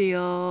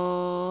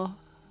주무세요.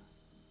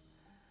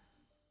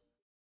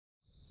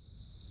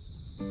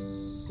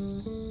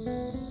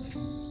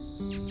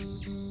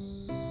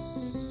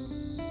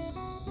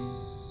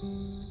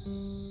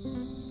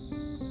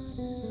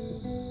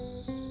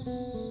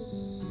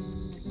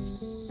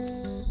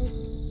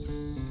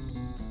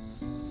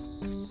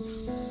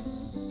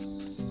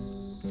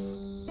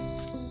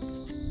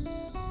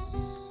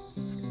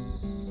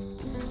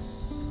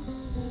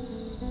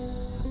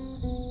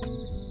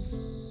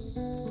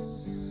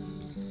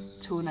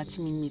 좋은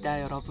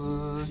아침입니다,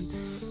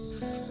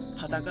 여러분.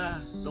 바다가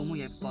너무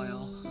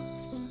예뻐요.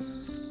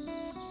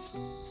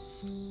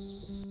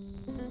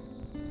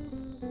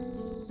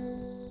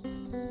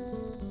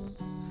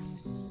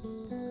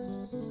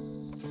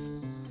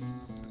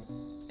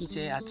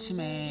 이제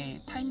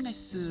아침에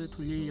타임랩스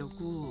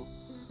돌리려고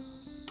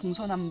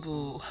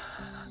동서남부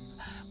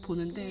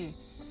보는데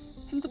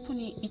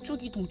핸드폰이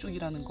이쪽이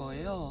동쪽이라는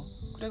거예요.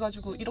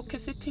 그래가지고 이렇게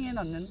세팅해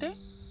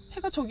놨는데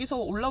해가 저기서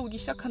올라오기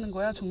시작하는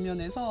거야,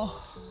 정면에서.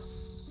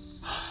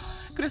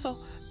 그래서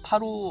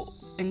바로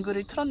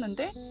앵글을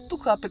틀었는데 또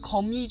그 앞에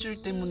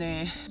거미줄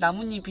때문에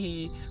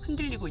나뭇잎이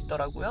흔들리고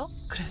있더라고요.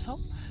 그래서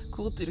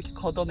그것도 이렇게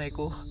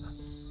걷어내고.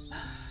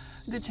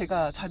 근데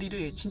제가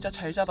자리를 진짜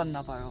잘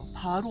잡았나 봐요.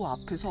 바로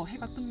앞에서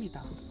해가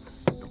뜹니다.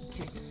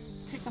 이렇게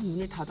살짝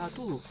문을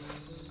닫아도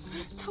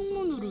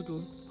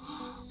창문으로도.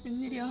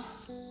 웬일이야.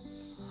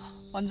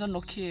 완전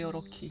럭키예요,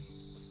 럭키.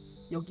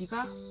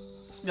 여기가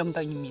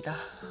명당입니다.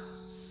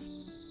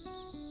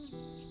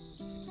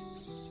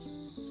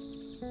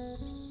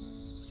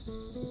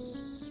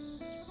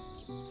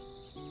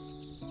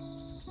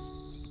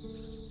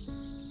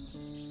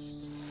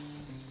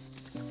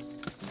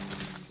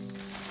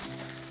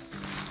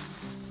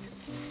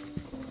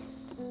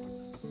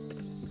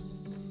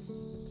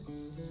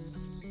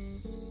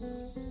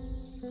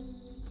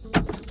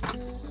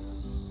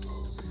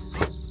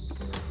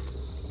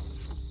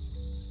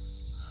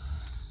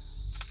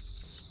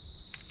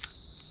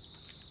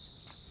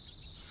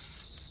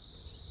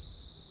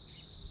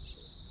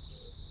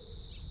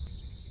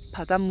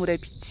 바닷물에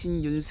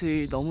비친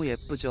윤슬 너무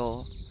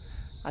예쁘죠?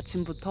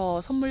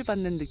 아침부터 선물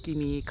받는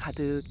느낌이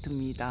가득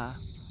듭니다.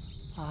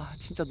 아,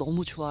 진짜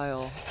너무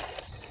좋아요.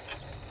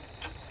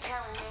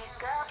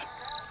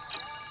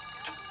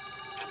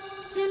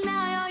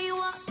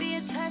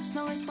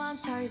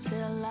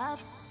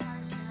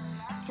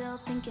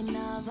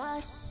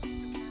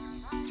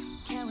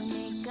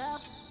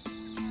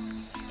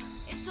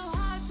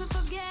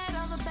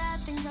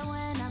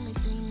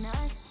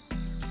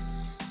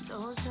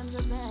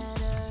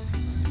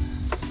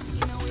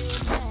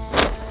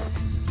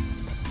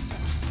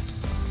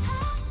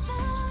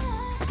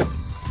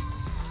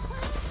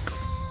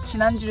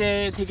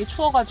 지난주에 되게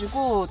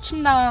추워가지고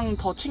침낭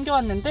더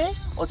챙겨왔는데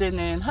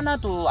어제는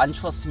하나도 안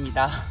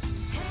추웠습니다.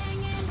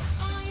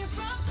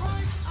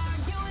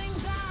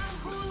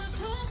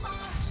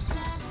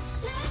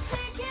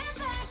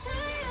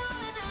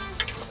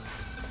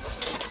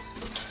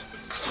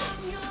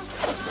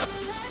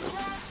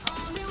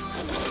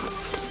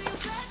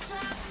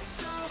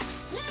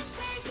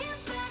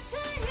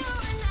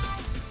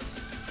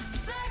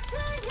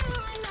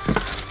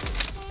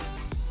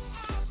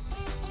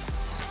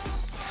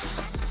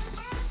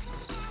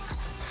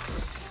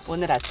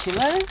 오늘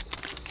아침은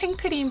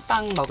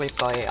생크림빵 먹을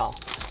거예요.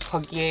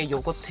 거기에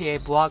요거트에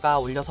무화과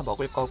올려서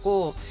먹을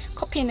거고,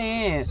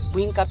 커피는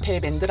무인카페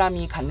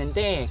맨드라미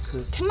갔는데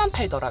그 캔만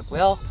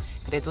팔더라고요.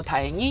 그래도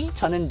다행히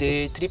저는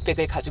늘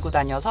드립백을 가지고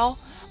다녀서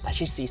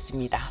마실 수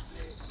있습니다.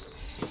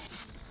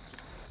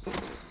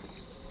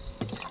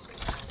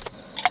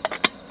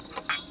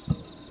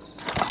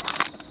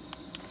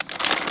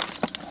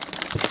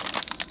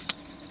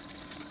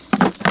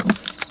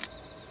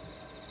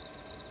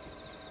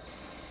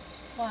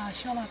 와,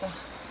 시원하다.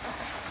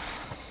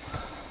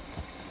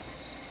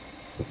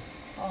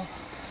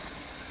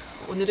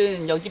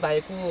 오늘은 여기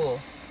말고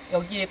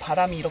여기에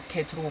바람이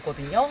이렇게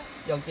들어오거든요.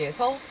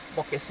 여기에서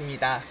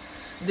먹겠습니다.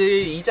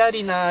 늘 이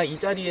자리나 이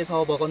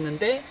자리에서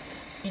먹었는데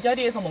이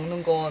자리에서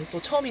먹는 건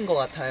또 처음인 것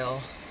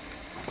같아요.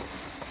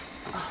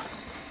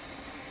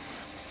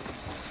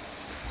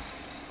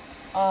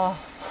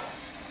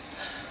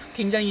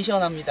 굉장히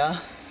시원합니다.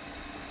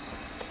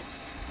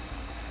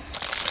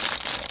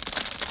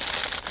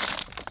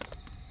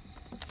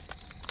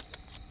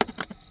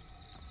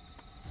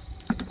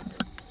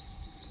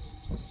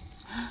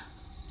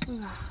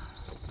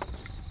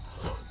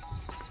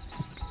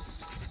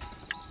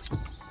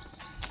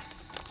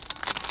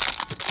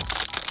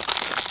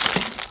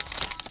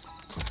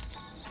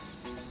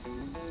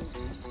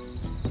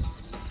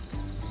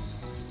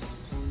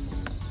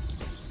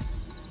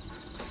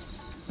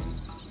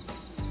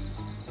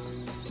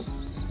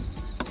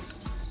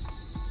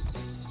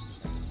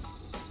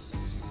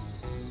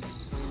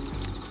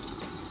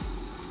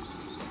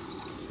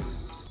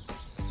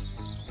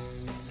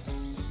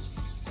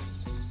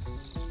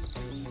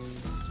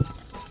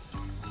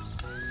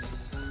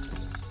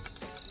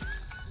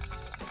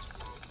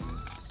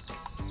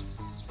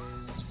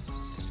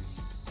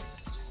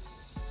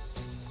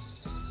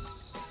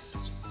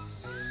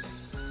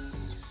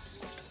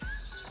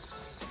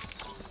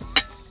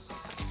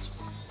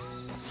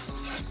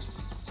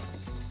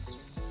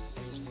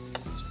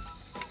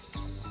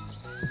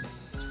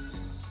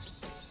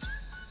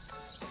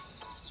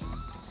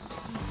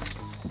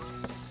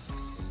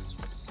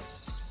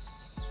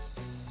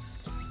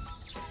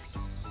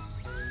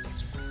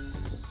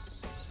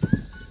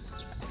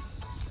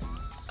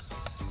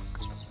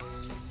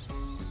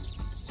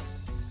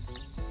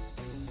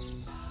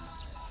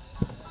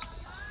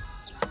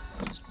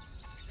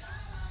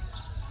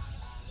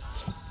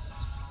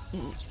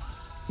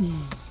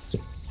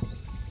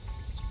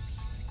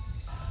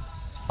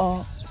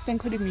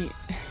 생크림이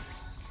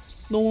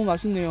너무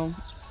맛있네요.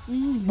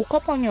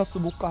 모카빵이었어.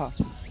 모카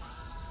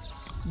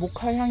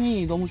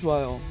향이 너무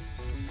좋아요.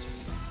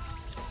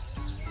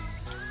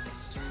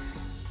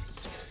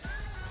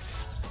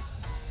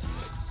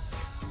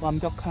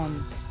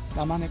 완벽한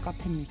나만의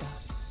카페입니다.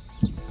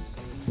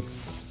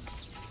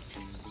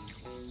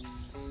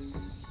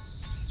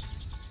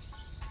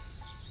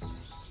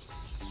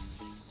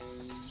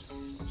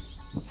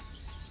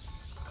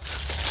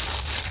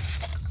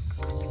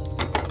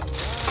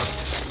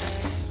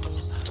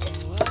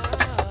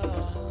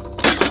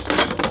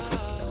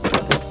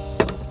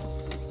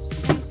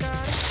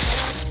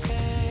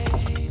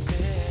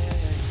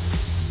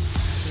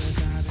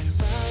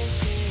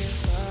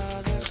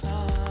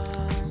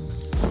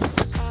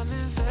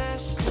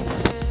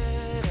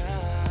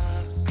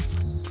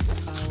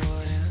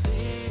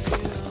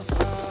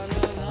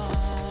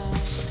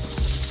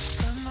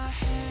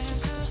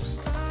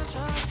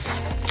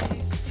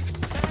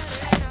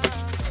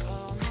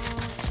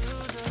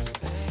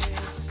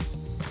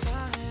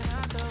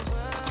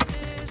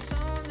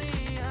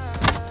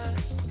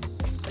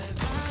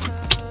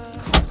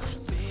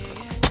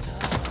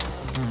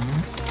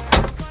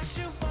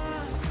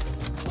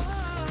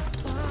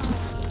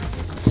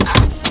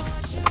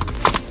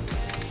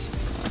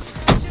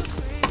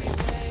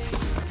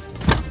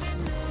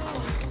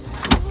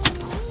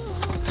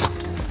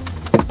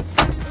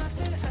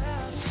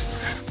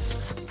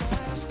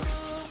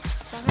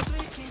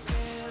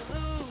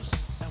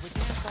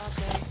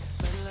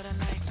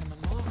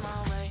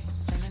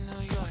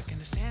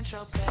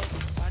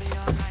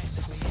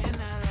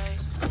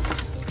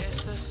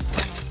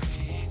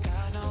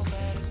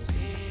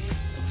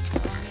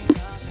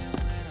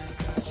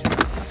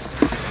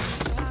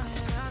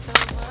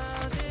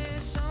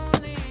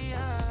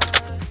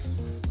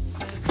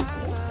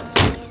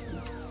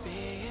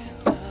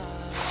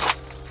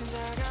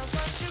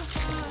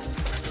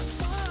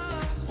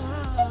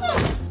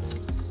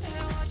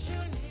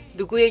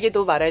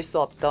 누구에게도 말할 수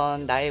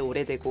없던 나의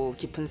오래되고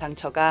깊은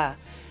상처가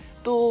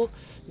또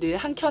늘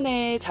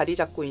한켠에 자리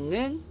잡고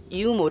있는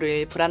이유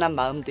모를 불안한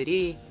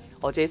마음들이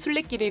어제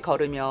순례길을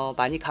걸으며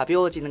많이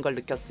가벼워지는 걸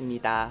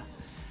느꼈습니다.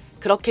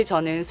 그렇게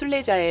저는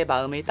순례자의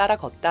마음을 따라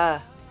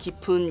걷다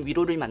깊은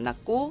위로를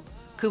만났고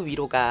그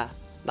위로가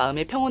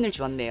마음의 평온을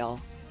주었네요.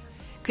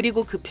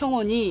 그리고 그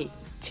평온이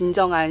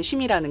진정한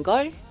쉼이라는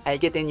걸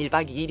알게 된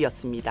 1박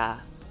 2일이었습니다.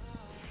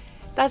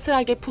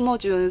 따스하게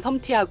품어준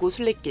섬티아고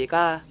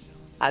순례길과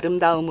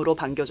아름다움으로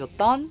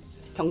반겨줬던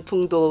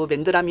병풍도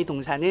맨드라미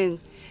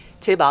동산은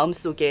제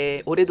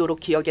마음속에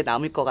오래도록 기억에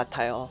남을 것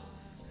같아요.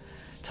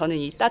 저는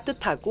이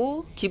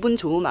따뜻하고 기분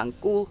좋음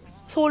안고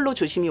서울로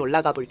조심히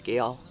올라가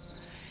볼게요.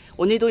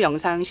 오늘도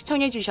영상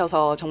시청해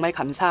주셔서 정말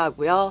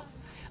감사하고요.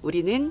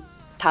 우리는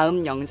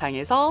다음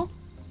영상에서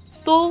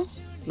또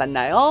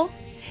만나요.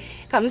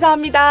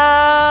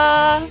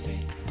 감사합니다.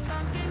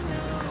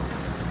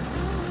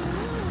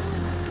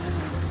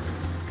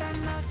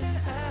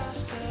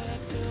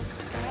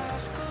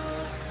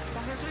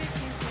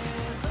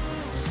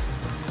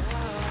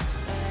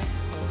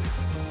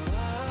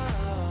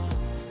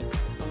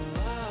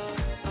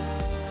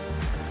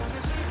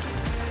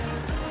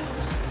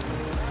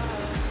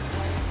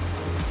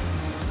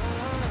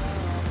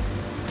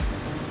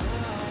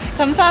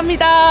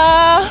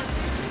 감사합니다.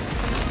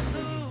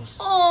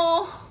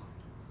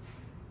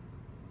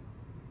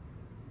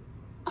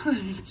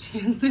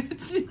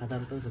 미치겠네.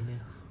 바다로 떨어졌네요.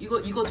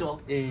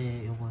 이거죠?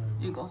 예, 요거요.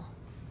 이거.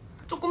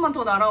 조금만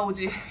더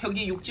날아오지.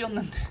 여기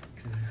육지였는데.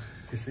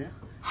 됐어요?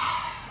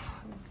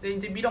 네,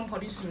 이제 미련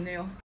버릴 수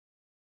있네요.